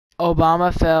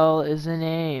Obama fell is the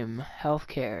name.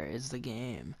 Healthcare is the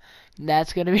game.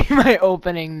 That's gonna be my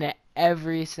opening to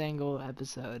every single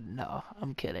episode. No,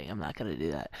 I'm kidding. I'm not gonna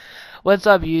do that. What's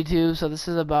up, YouTube? So this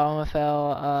is Obama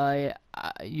fell.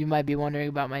 You might be wondering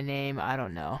about my name. I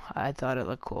don't know. I thought it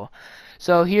looked cool.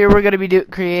 So here we're gonna be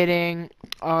creating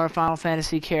our Final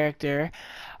Fantasy character.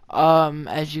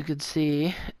 As you could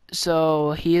see.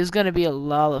 So he is gonna be a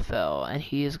Lalafell, and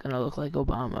he is gonna look like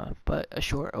Obama, but a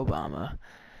short Obama.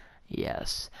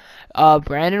 Yes.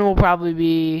 Brandon will probably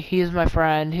be, he's my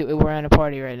friend, we're in a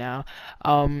party right now.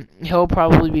 He'll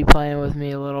probably be playing with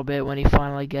me a little bit when he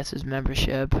finally gets his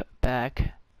membership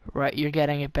back. Right, you're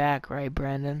getting it back, right,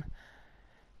 Brandon?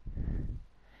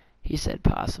 He said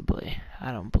possibly.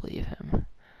 I don't believe him.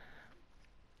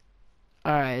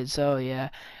 Alright, so yeah.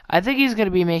 I think he's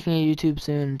gonna be making a YouTube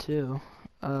soon, too.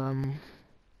 Aren't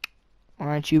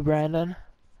you, Brandon?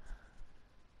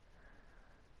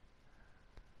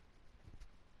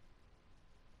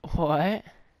 What?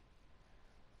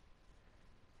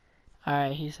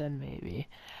 Alright, he said maybe.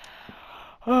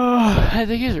 Oh, I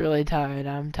think he's really tired.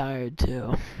 I'm tired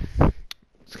too.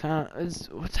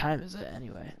 What time is it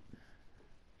anyway?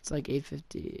 It's like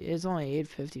 8:50. It's only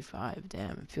 8:55.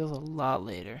 Damn, it feels a lot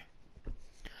later.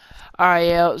 Alright,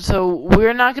 yeah, so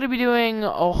we're not gonna be doing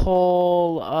a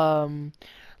whole,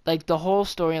 like the whole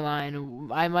storyline.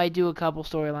 I might do a couple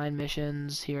storyline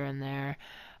missions here and there.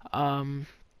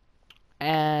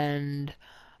 And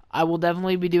I will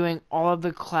definitely be doing all of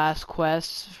the class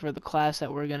quests for the class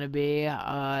that we're gonna be.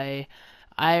 I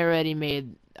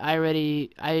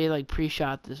like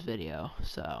pre-shot this video,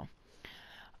 so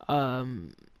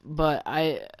but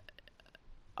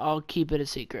I'll keep it a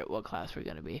secret what class we're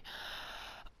gonna be.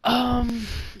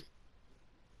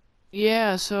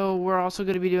 Yeah, so we're also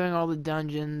gonna be doing all the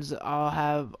dungeons. I'll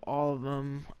have all of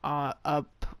them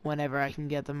up whenever I can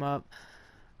get them up.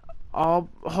 I'll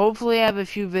hopefully have a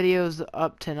few videos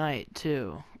up tonight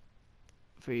too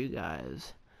for you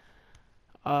guys.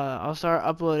 I'll start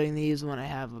uploading these when I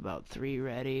have about 3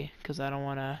 ready, because I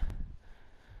don't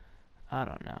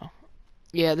know.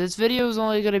 Yeah, this video is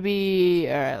only gonna be,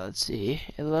 alright, let's see.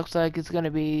 It looks like it's gonna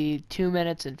be 2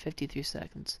 minutes and 53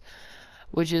 seconds,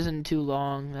 which isn't too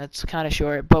long. That's kind of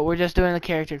short, but we're just doing the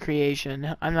character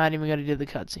creation. I'm not even gonna do the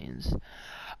cutscenes.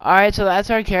 Alright, so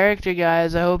that's our character,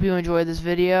 guys. I hope you enjoyed this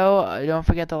video. Don't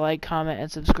forget to like, comment,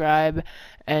 and subscribe,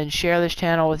 and share this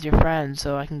channel with your friends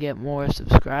so I can get more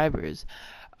subscribers.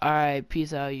 Alright,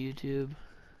 peace out, YouTube.